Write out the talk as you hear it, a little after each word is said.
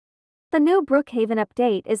The new Brookhaven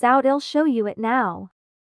update is out, I'll show you it now.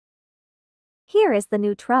 Here is the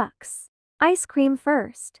new trucks. Ice cream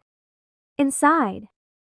first. Inside.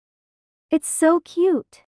 It's so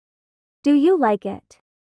cute. Do you like it?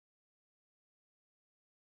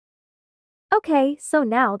 Okay, so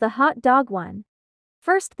now the hot dog one.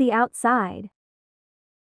 First the outside.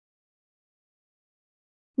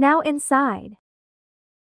 Now inside.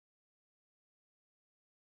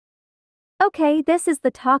 Okay, this is the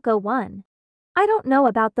taco one. I don't know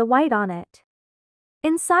about the white on it.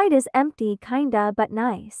 Inside is empty kinda but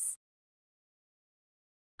nice.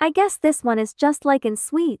 I guess this one is just like in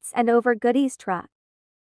sweets and over goodies truck.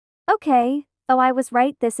 Okay, oh I was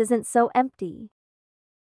right, this isn't so empty.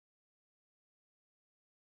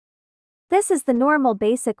 This is the normal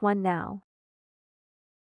basic one now.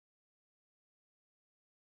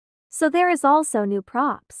 So there is also new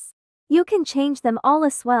props. You can change them all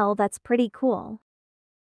as well, that's pretty cool.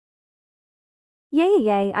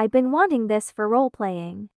 Yay, I've been wanting this for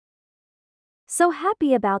role-playing. So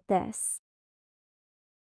happy about this.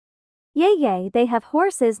 Yay, they have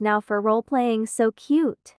horses now for role-playing, so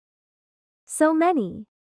cute. So many.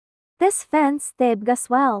 This fence, they've got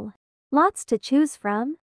well. Lots to choose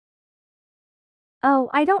from. Oh,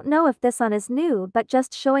 I don't know if this one is new, but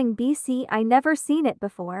just showing BC, I never seen it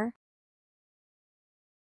before.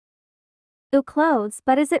 Ooh, clothes,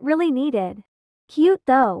 but is it really needed? Cute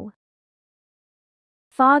though.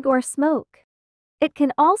 Fog or smoke. It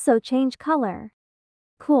can also change color.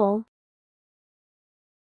 Cool.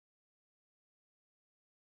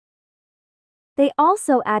 They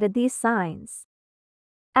also added these signs.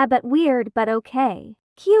 But weird, but okay.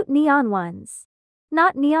 Cute neon ones.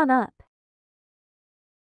 Not neon up.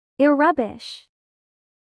 Ew, rubbish.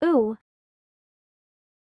 Ooh.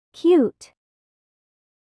 Cute.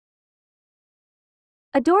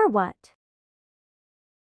 Adore what?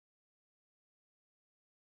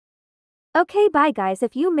 Okay, bye guys,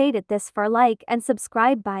 if you made it this far, like and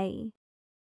subscribe, bye.